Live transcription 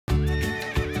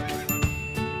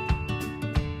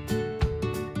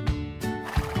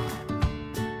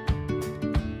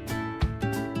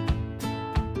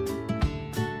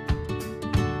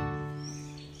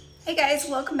Hey guys,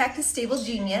 welcome back to Stable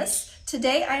Genius.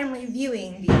 Today I am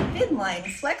reviewing the ThinLine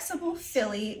Flexible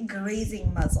Filly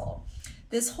Grazing Muzzle.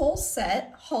 This whole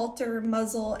set, halter,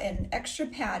 muzzle, and extra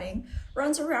padding,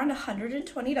 runs around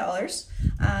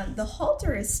 $120. The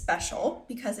halter is special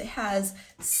because it has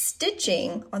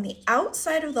stitching on the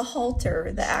outside of the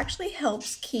halter that actually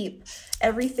helps keep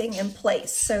everything in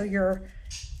place. So your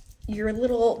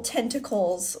little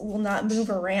tentacles will not move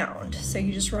around. So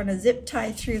you just run a zip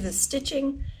tie through the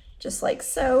stitching, just like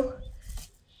so,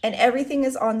 and everything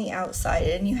is on the outside,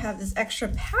 and you have this extra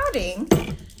padding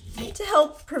to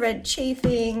help prevent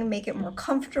chafing, make it more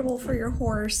comfortable for your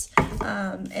horse,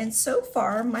 and so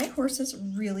far my horses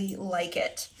really like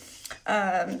it.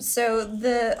 So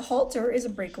the halter is a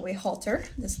breakaway halter.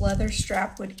 This leather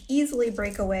strap would easily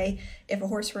break away if a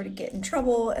horse were to get in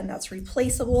trouble, and that's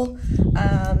replaceable.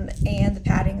 And the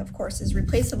padding, of course, is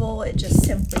replaceable. It just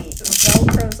simply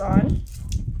velcros on,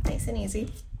 nice and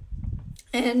easy.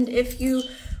 And if you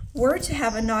were to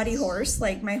have a naughty horse,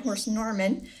 like my horse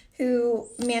Norman, who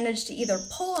managed to either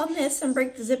pull on this and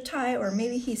break the zip tie, or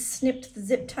maybe he snipped the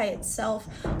zip tie itself.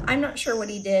 I'm not sure what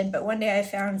he did, but one day I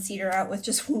found Cedar out with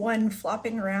just one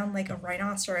flopping around like a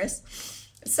rhinoceros.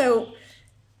 So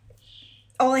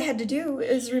all I had to do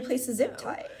is replace the zip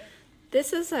tie.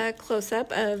 This is a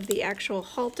close-up of the actual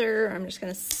halter. I'm just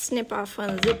going to snip off one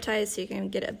of the zip ties so you can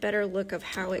get a better look of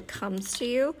how it comes to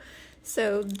you.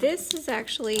 So this is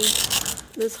actually,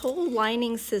 this whole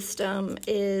lining system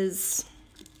is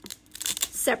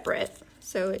separate,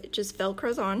 so it just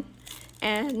velcros on,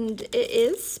 and it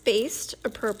is spaced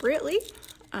appropriately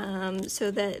so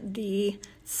that the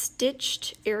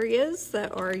stitched areas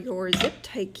that are your zip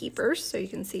tie keepers, so you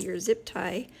can see your zip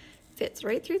tie fits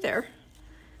right through there.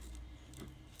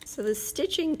 So the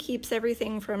stitching keeps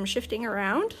everything from shifting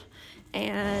around,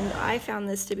 and I found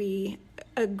this to be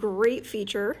a great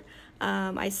feature.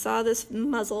 I saw this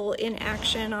muzzle in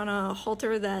action on a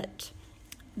halter that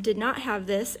did not have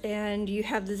this, and you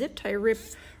have the zip tie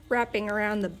wrapping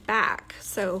around the back.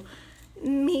 So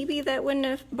maybe that wouldn't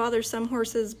have bothered some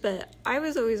horses, but I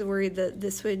was always worried that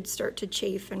this would start to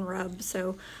chafe and rub.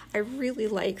 So I really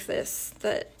like this,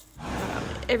 that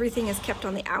everything is kept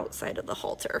on the outside of the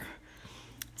halter.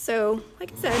 So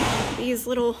like I said, these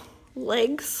little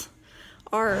legs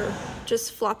are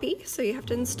just floppy, so you have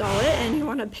to install it, and you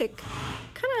want to pick,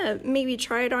 kind of maybe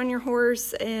try it on your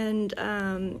horse, and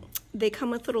they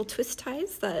come with little twist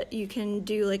ties that you can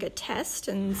do like a test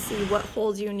and see what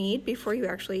holes you need before you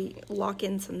actually lock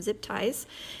in some zip ties.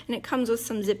 And it comes with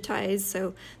some zip ties,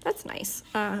 so that's nice.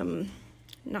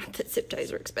 Not that zip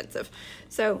ties are expensive.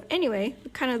 So anyway,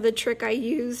 kind of the trick I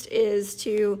used is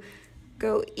to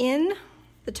go in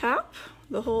the top,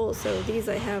 the hole, so these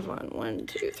I have on 1,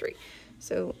 2, 3.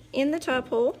 So in the top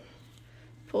hole,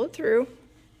 pull it through,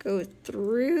 go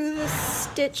through the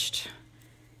stitched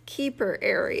keeper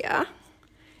area,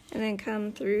 and then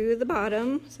come through the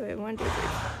bottom. So I have 1, 2, 3,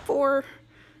 4,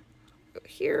 go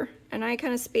here, and I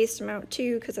kind of spaced them out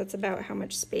too, because that's about how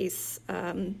much space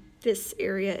this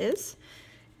area is.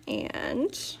 And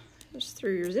just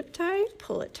through your zip tie,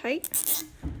 pull it tight.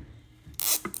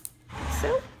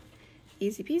 So,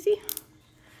 easy peasy.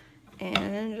 And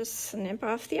then just snip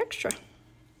off the extra.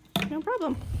 No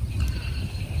problem.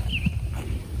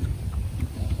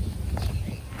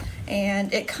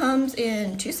 And it comes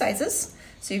in 2 sizes.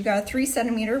 So you've got a 3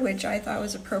 centimeter, which I thought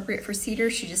was appropriate for Cedar.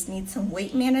 She just needs some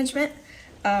weight management.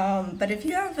 But if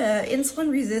you have an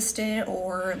insulin resistant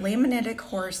or laminitic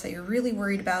horse that you're really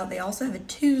worried about, they also have a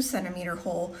 2 centimeter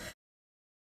hole.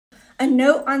 A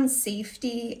note on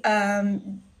safety,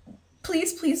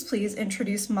 please, please, please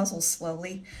introduce muzzles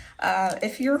slowly.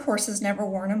 If your horse has never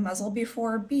worn a muzzle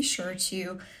before, be sure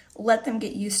to let them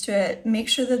get used to it. Make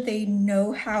sure that they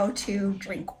know how to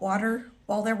drink water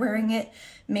while they're wearing it.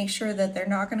 Make sure that they're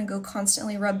not going to go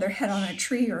constantly rub their head on a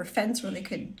tree or a fence where they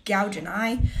could gouge an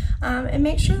eye. And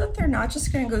make sure that they're not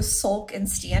just going to go sulk and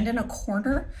stand in a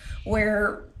corner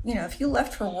where, you know, if you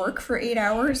left for work for 8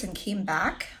 hours and came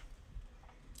back,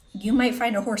 you might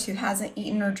find a horse who hasn't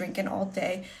eaten or drinking all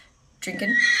day.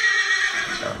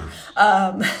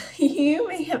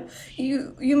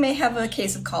 You may have a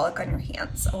case of colic on your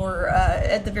hands, or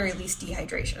at the very least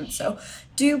dehydration. So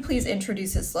do please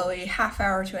introduce it slowly, ½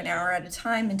 hour to an hour at a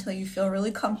time, until you feel really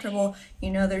comfortable,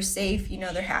 you know they're safe, you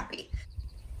know they're happy.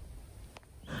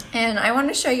 And I want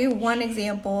to show you one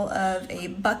example of a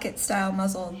bucket style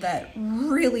muzzle that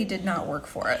really did not work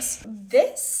for us.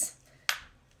 This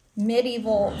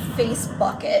medieval face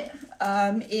bucket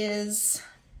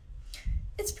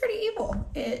it's pretty evil.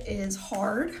 It is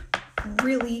hard,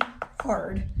 really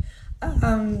hard.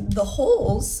 The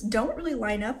holes don't really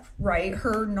line up right.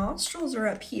 Her nostrils are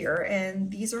up here,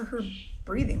 and these are her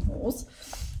breathing holes.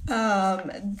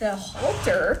 The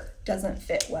halter doesn't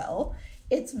fit well.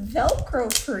 It's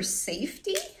Velcro for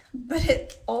safety, but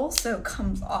it also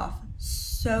comes off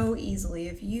so easily.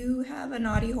 If you have a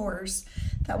naughty horse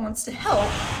that wants to help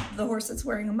the horse that's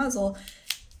wearing a muzzle,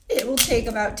 it will take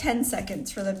about 10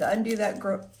 seconds for them to undo that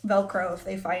Velcro if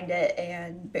they find it,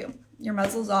 and boom, your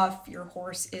muzzle's off, your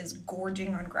horse is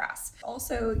gorging on grass.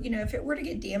 Also, you know, if it were to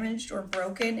get damaged or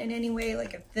broken in any way,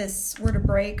 like if this were to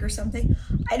break or something,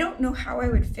 I don't know how I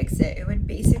would fix it. It would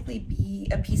basically be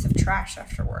a piece of trash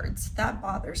afterwards. That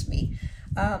bothers me.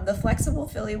 The flexible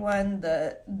filly one,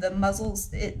 the muzzles,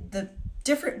 the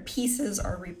different pieces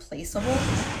are replaceable,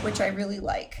 which I really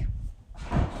like.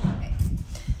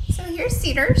 So here's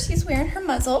Cedar. She's wearing her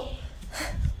muzzle.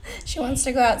 She wants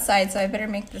to go outside, so I better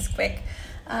make this quick.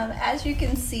 As you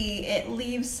can see, it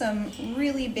leaves some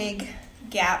really big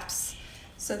gaps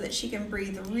so that she can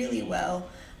breathe really well.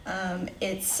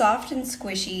 It's soft and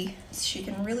squishy. She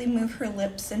can really move her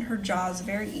lips and her jaws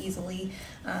very easily.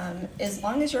 As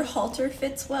long as your halter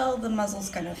fits well, the muzzle's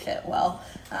gonna fit well.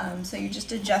 So you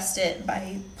just adjust it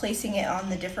by placing it on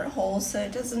the different holes so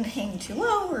it doesn't hang too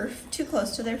low or too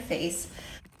close to their face.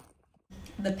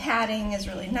 The padding is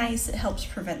really nice. It helps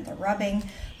prevent the rubbing.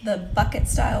 The bucket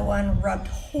style one rubbed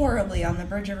horribly on the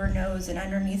bridge of her nose and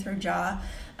underneath her jaw.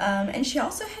 And she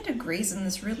also had to graze in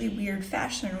this really weird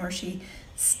fashion where she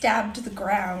stabbed the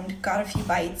ground, got a few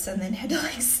bites, and then had to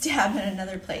like stab in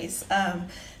another place.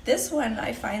 This one,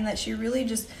 I find that she really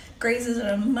just grazes in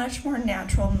a much more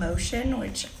natural motion,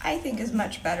 which I think is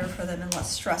much better for them and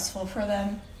less stressful for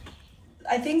them.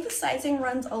 I think the sizing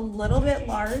runs a little bit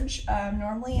large.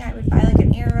 Normally I would buy like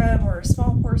an Arab or a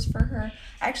small horse for her.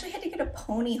 I actually had to get a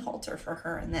pony halter for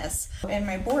her in this. And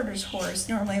my boarder's horse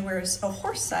normally wears a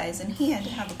horse size, and he had to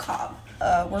have a cob.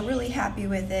 We're really happy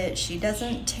with it. She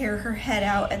doesn't tear her head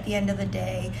out at the end of the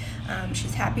day.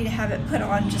 She's happy to have it put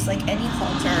on just like any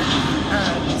halter.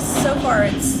 So far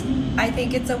I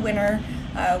think it's a winner.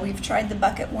 We've tried the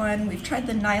bucket one, we've tried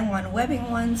the nylon webbing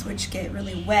ones, which get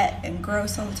really wet and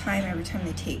gross all the time every time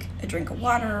they take a drink of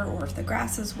water or if the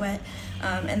grass is wet,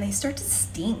 and they start to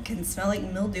stink and smell like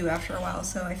mildew after a while,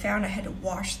 so I found I had to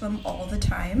wash them all the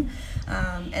time.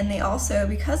 And they also,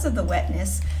 because of the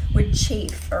wetness, would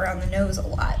chafe around the nose a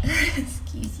lot.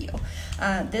 Excuse you.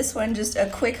 This one, just a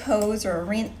quick hose or a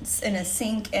rinse in a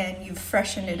sink and you've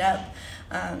freshened it up.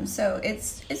 So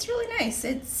it's really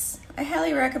nice. I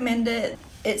highly recommend it.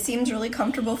 It seems really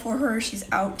comfortable for her. She's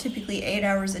out typically 8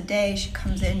 hours a day. She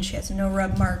comes in, she has no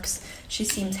rub marks. She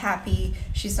seems happy.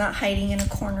 She's not hiding in a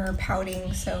corner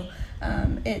pouting. So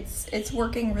it's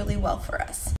working really well for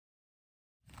us.